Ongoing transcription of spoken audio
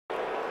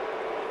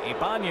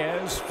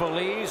Ibanez,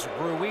 Phillies,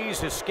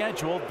 Ruiz is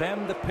scheduled,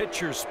 then the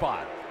pitcher's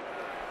spot.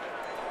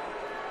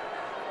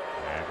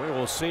 And we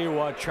will see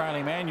what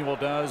Charlie Manuel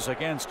does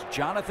against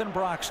Jonathan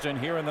Broxton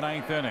here in the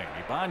 9th inning.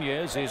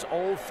 Ibanez is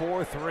 0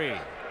 for 3.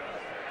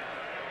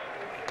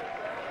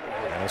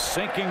 And a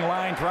sinking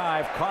line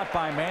drive caught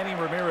by Manny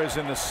Ramirez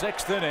in the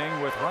 6th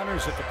inning with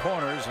runners at the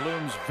corners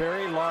looms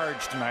very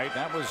large tonight.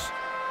 That was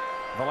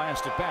the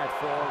last at bat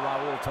for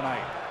Raul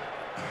tonight.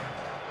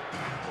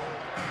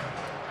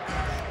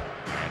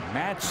 And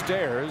Matt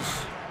Stairs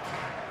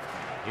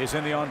is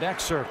in the on deck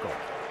circle.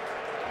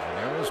 And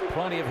there is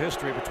plenty of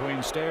history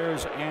between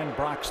Stairs and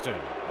Broxton.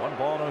 1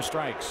 ball, no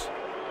strikes.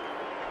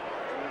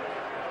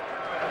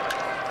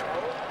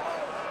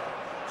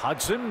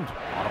 Hudson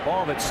on a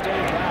ball that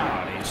stayed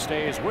down. He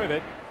stays with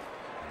it.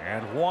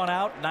 And 1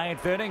 out,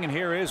 9th inning. And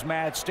here is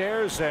Matt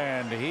Stairs.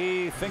 And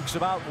he thinks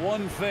about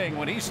one thing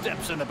when he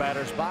steps in the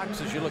batter's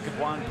box as you look at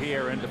Juan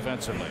Pierre in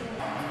defensively.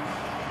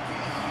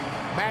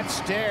 Matt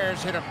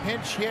Stairs hit a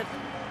pinch hit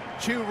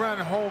 2-run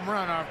home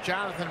run off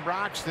Jonathan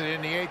Broxton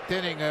in the 8th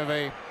inning of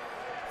a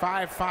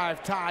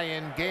 5-5 tie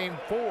in Game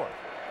 4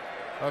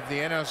 of the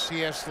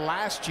NLCS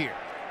last year.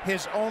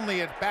 His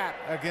only at bat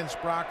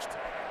against Broxton.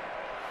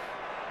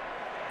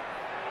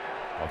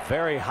 A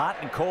very hot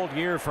and cold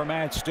year for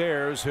Matt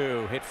Stairs,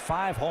 who hit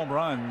 5 home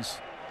runs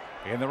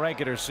in the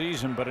regular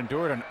season but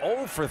endured an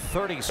 0 for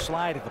 30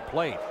 slide at the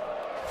plate.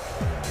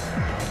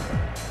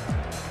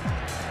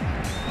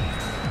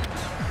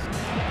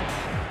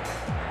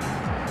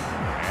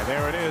 And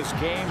there it is,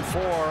 Game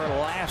 4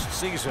 last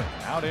season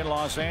out in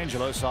Los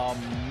Angeles. A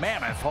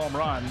mammoth home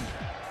run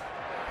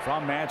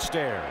from Matt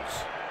Stairs.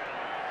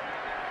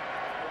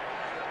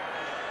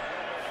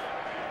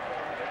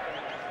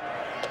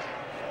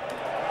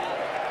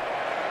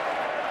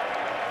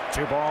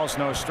 Two balls,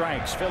 no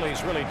strikes.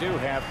 Phillies really do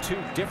have 2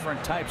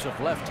 different types of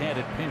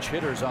left-handed pinch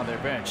hitters on their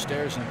bench,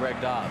 Stairs and Greg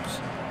Dobbs.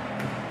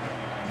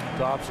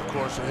 Dobbs, of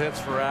course,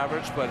 hits for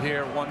average, but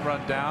here 1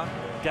 run down,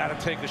 got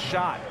to take a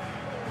shot.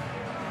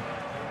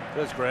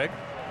 There's Greg.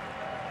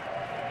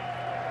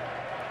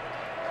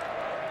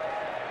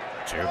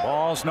 2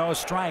 balls, no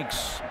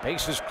strikes.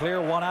 Bases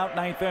clear, 1 out,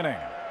 9th inning.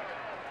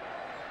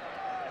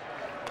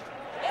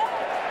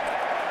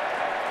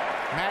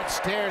 Matt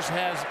Stairs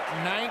has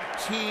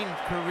 19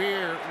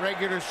 career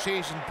regular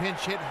season pinch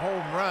hit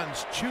home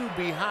runs, 2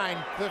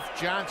 behind Cliff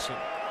Johnson,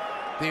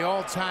 the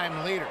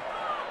all-time leader.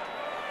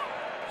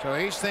 So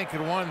he's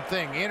thinking one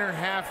thing: inner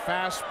half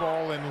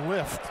fastball and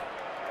lift.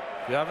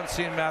 If you haven't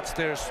seen Matt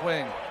Stairs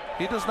swing,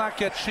 he does not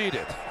get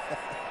cheated.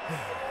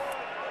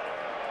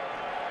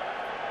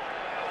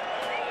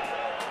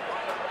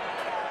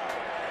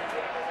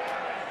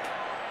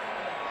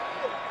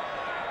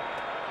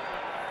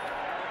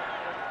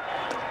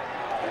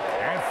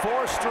 And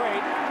 4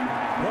 straight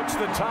puts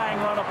the tying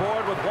run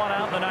aboard with 1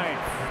 out in the 9th.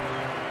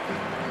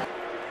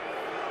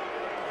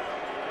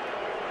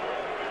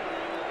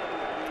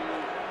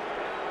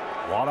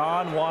 One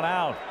on, 1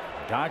 out.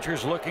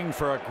 Dodgers looking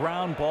for a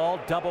ground ball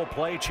double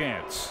play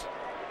chance.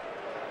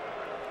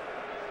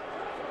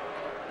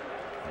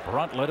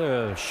 Bruntlett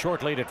a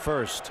short lead at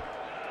first.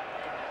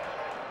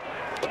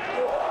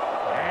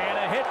 And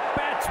a hit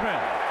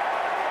batsman.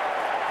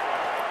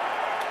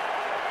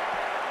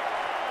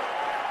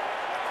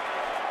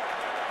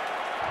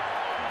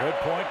 Good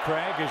point,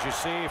 Craig, as you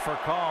see for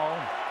call,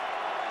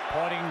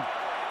 pointing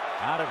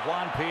out at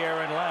Juan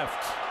Pierre in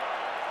left.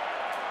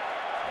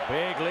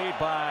 Big lead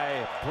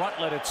by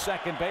Bruntlett at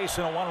second base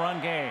in a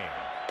 1-run game.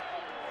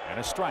 And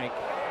a strike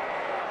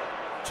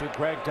to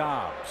Greg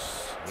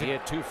Dobbs. He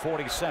hit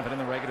 .247 in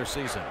the regular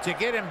season. To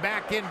get him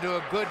back into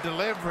a good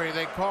delivery,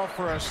 they call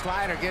for a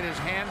slider, get his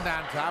hand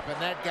on top, and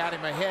that got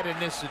him ahead in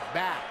this at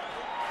bat.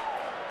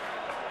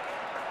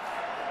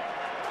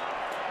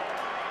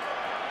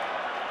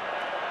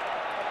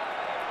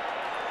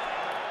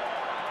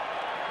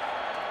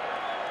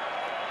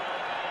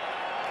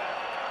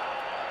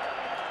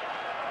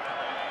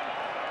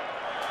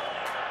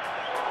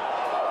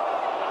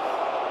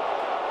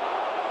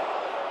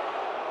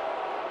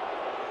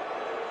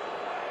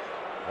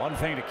 One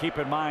thing to keep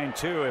in mind,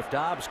 too, if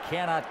Dobbs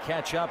cannot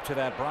catch up to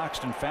that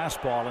Broxton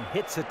fastball and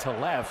hits it to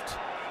left,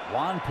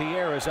 Juan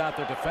Pierre is out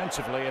there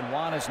defensively, and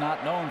Juan is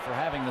not known for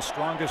having the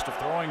strongest of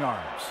throwing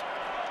arms.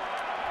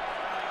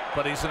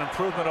 But he's an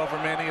improvement over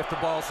Manny if the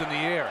ball's in the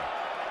air.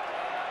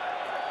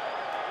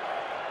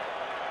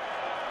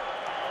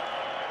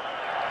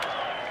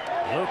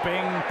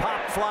 Looping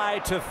pop fly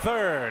to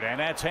third, and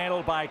that's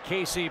handled by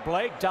Casey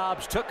Blake.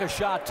 Dobbs took a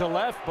shot to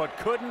left, but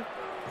couldn't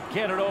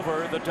get it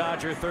over the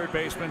Dodger third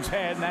baseman's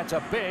head, and that's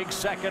a big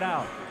second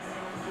out.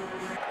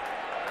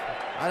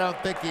 I don't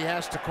think he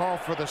has to call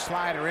for the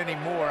slider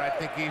anymore. I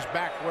think he's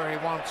back where he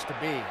wants to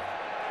be.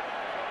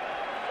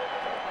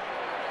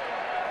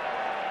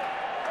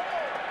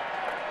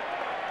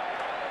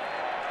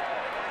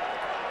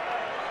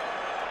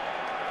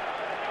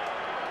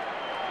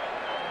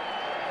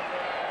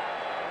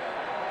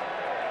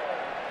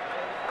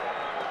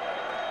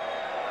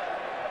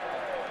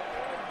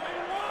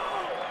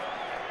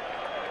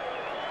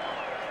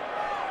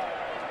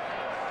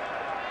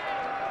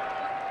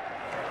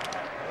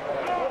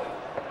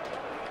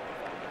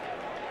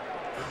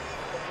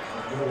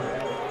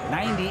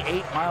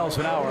 98 miles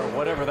an hour,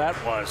 whatever that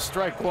was.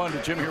 Strike one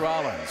to Jimmy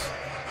Rollins.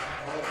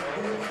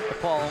 The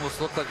ball almost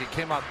looked like it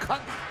came out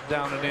cut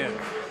down and in.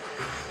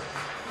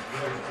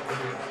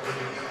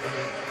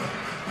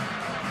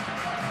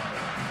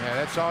 Yeah,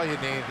 that's all you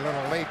need. A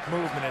little late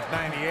movement at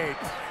 98.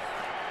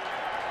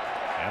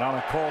 And on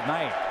a cold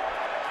night,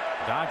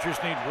 Dodgers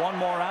need one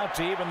more out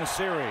to even the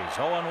series.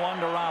 0-1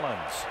 to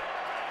Rollins.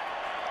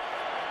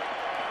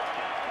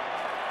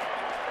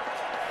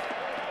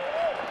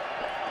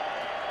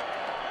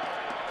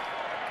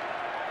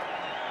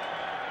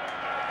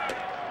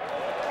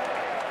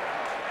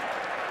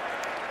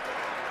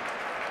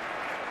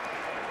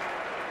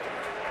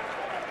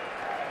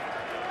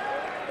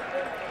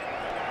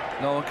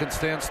 No one can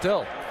stand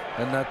still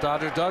in that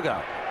Dodger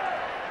dugout.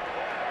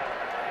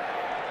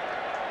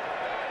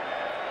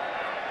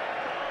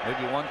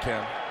 Maybe one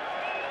can.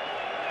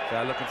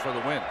 Guy looking for the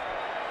win.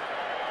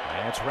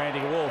 And it's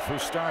Randy Wolf who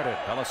started.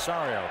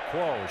 Belisario,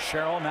 Quo,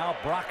 Sherrill, now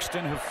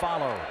Broxton who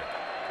followed.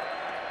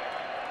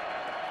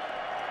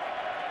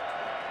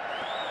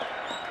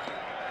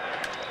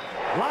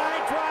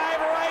 Line drive,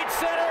 right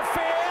center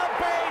field,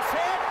 base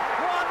hit,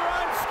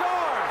 one-run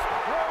scores.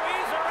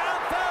 Ruiz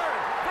around third.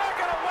 They're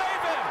going to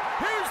wave him.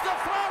 Here's the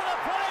throw to the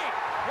plate.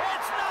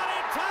 It's not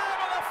in time,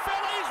 and the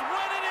Phillies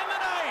win it in the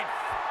ninth.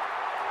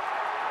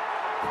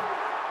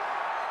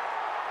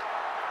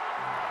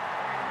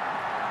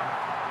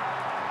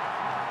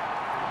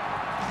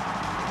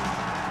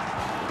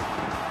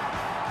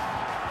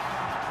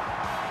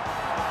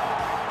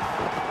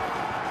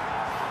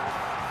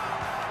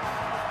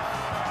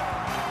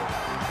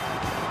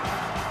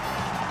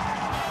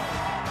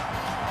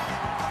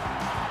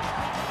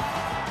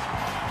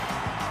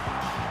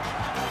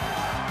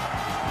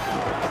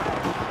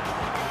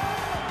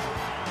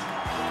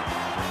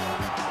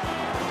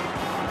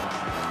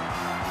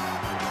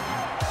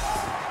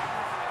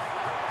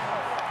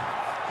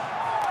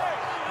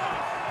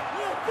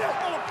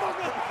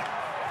 Motherfucker!